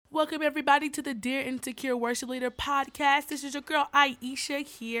welcome everybody to the Dear Insecure Worship Leader podcast. This is your girl Aisha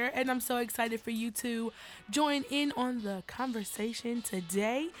here, and I'm so excited for you to join in on the conversation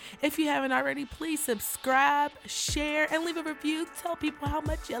today. If you haven't already, please subscribe, share, and leave a review. Tell people how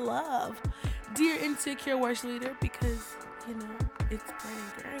much you love Dear Insecure Worship Leader because, it's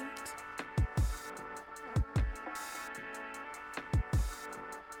great.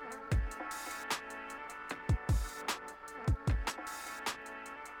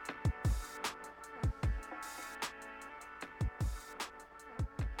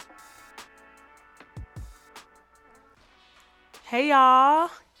 Hey y'all,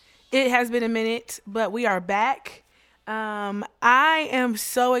 it has been a minute, but we are back. I am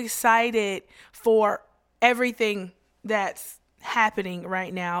so excited for everything that's happening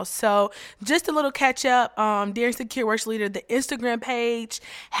right now. So just a little catch up. Dear Insecure Worship Leader, the Instagram page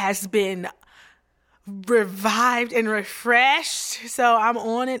has been revived and refreshed, so I'm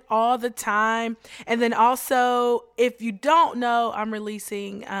on it all the time. And then also, if you don't know, I'm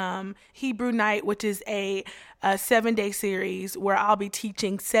releasing Hebrew Night, which is a 7-day series where I'll be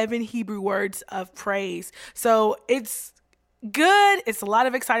teaching 7 Hebrew words of praise. So it's good. It's a lot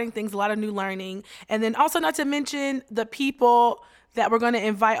of exciting things, a lot of new learning. And then also, not to mention the people that we're going to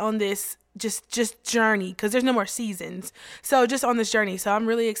invite on this just journey, because there's no more seasons. So just on this journey. So I'm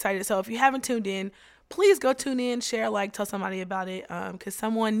really excited. So if you haven't tuned in, please go tune in, share, tell somebody about it, because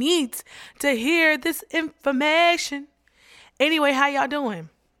someone needs to hear this information. Anyway, how y'all doing?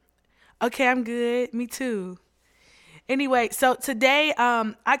 Okay, I'm good. Me too. Anyway, so today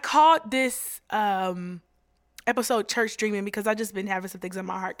I called this episode Church Dreaming because I've just been having some things on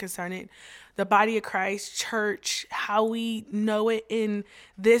my heart concerning the body of Christ, church, how we know it in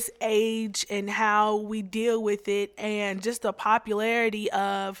this age and how we deal with it, and just the popularity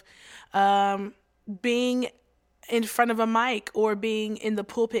of being in front of a mic or being in the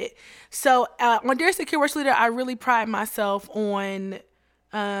pulpit. So on Dear Insecure Worship Leader, I really pride myself on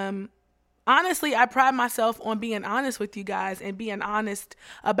honestly, I pride myself on being honest with you guys and being honest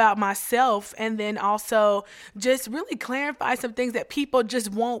about myself, and then also just really clarify some things that people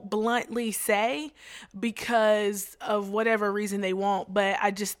just won't bluntly say because of whatever reason they won't. But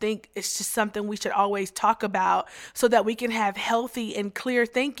I just think it's just something we should always talk about so that we can have healthy and clear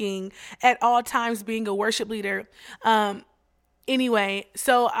thinking at all times being a worship leader. Anyway,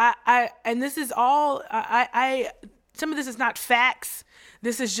 so I this is all, some of this is not facts.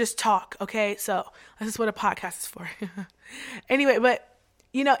 This is just talk, okay? So this is what a podcast is for. Anyway, but,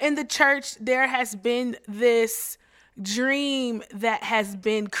 in the church, there has been this dream that has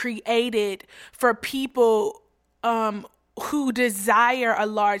been created for people who desire a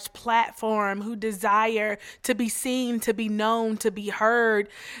large platform, who desire to be seen, to be known, to be heard,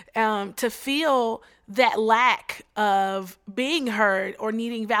 to feel that lack of being heard or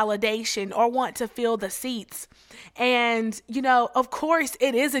needing validation or want to fill the seats. And, of course,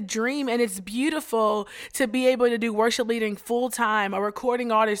 it is a dream and it's beautiful to be able to do worship leading full time, or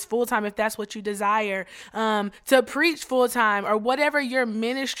recording artist full time if that's what you desire, to preach full time, or whatever your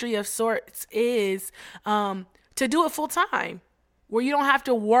ministry of sorts is, to do it full time, where you don't have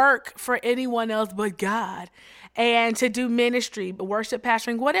to work for anyone else but God, and to do ministry, worship,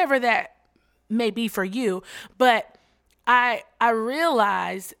 pastoring, whatever that may be for you. But I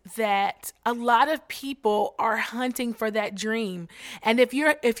realize that a lot of people are hunting for that dream. And if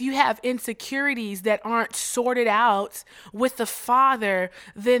you have insecurities that aren't sorted out with the Father,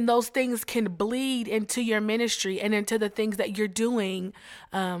 then those things can bleed into your ministry and into the things that you're doing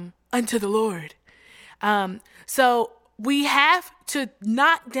unto the Lord. So we have to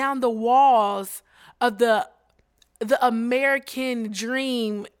knock down the walls of the American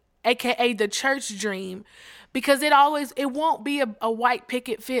dream, aka the church dream, because it won't be a white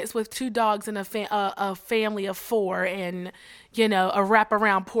picket fence with 2 dogs and a family of 4 and a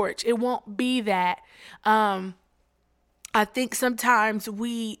wraparound porch. It won't be that. I think sometimes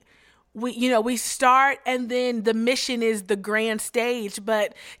we start and then the mission is the grand stage.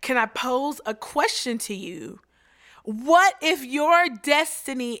 But can I pose a question to you? What if your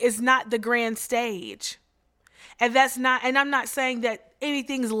destiny is not the grand stage? And I'm not saying that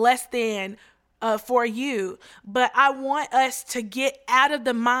anything's less than for you, but I want us to get out of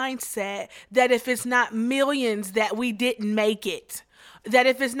the mindset that if it's not millions that we didn't make it, that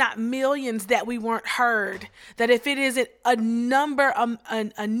if it's not millions that we weren't heard, that if it isn't a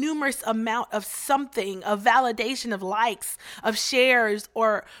numerous amount of something, of validation, of likes, of shares,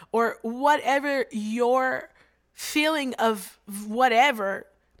 or whatever your feeling of whatever,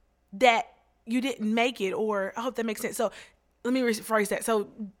 that you didn't make it. Or I hope that makes sense. So let me rephrase that. So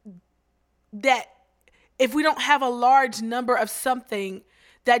that if we don't have a large number of something,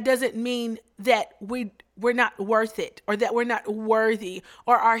 that doesn't mean that we're not worth it, or that we're not worthy,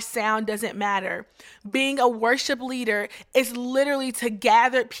 or our sound doesn't matter. Being a worship leader is literally to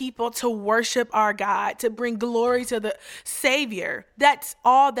gather people to worship our God, to bring glory to the Savior. That's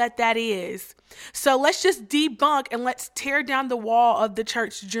all that is. So let's just debunk and let's tear down the wall of the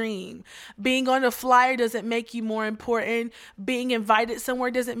church dream. Being on a flyer doesn't make you more important. Being invited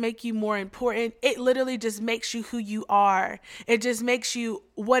somewhere doesn't make you more important. It literally just makes you who you are. It just makes you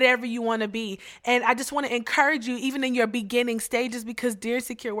whatever you want to be. And I just want to encourage you, even in your beginning stages, because Dear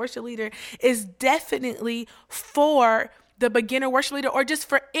Secure Worship Leader is definitely for the beginner worship leader, or just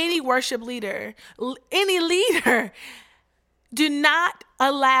for any worship leader, any leader. Do not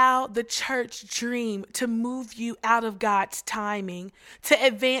allow the church dream to move you out of God's timing, to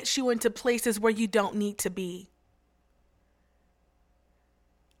advance you into places where you don't need to be.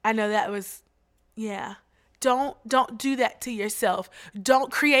 I know that was, yeah. Don't do that to yourself.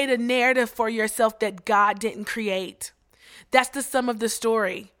 Don't create a narrative for yourself that God didn't create. That's the sum of the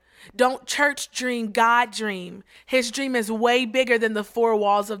story. Don't church dream, God dream. His dream is way bigger than the four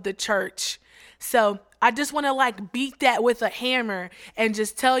walls of the church. So I just want to beat that with a hammer and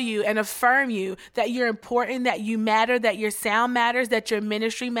just tell you and affirm you that you're important, that you matter, that your sound matters, that your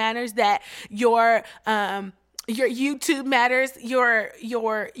ministry matters, that your YouTube matters,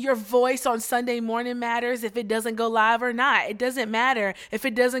 your voice on Sunday morning matters if it doesn't go live or not. It doesn't matter if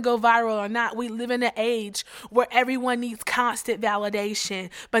it doesn't go viral or not. We live in an age where everyone needs constant validation,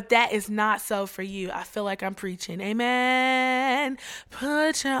 but that is not so for you. I feel like I'm preaching. Amen.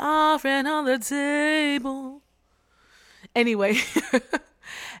 Put your offering on the table. Anyway,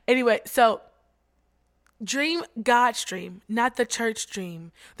 so dream God's dream, not the church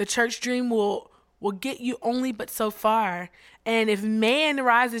dream. The church dream will get you only but so far. And if man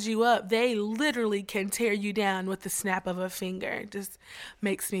rises you up, they literally can tear you down with the snap of a finger. It just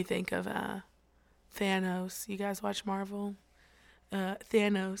makes me think of Thanos. You guys watch Marvel?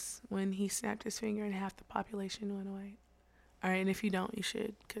 Thanos, when he snapped his finger and half the population went away. All right, and if you don't, you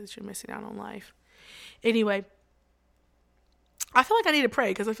should, because you're missing out on life. Anyway, I feel like I need to pray,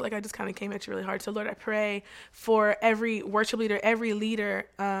 because I feel like I just kind of came at you really hard. So Lord, I pray for every worship leader, every leader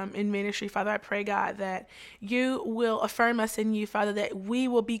in ministry. Father, I pray, God, that you will affirm us in you, Father, that we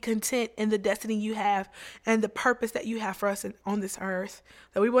will be content in the destiny you have and the purpose that you have for us on this earth,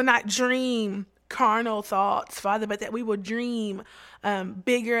 that we will not dream carnal thoughts, Father, but that we will dream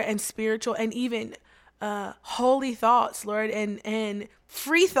bigger and spiritual and even holy thoughts, Lord, and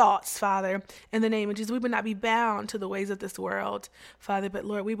free thoughts, Father, in the name of Jesus. We would not be bound to the ways of this world, Father, but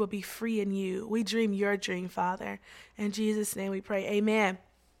Lord, we will be free in you. We dream your dream, Father. In Jesus' name we pray. Amen.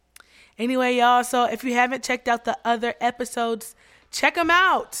 Anyway, y'all, so if you haven't checked out the other episodes, check them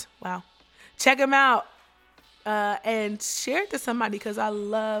out. Wow. Check them out and share it to somebody, because I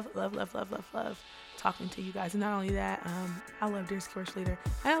love talking to you guys. And not only that, I love Dear Secure Worship Leader.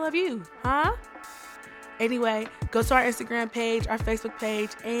 And I love you, huh? Anyway, go to our Instagram page, our Facebook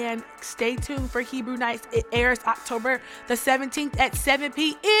page, and stay tuned for Hebrew Nights. It airs October the 17th at 7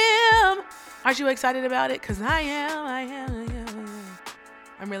 p.m. Aren't you excited about it? Because I am.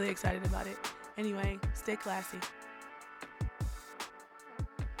 I'm really excited about it. Anyway, stay classy.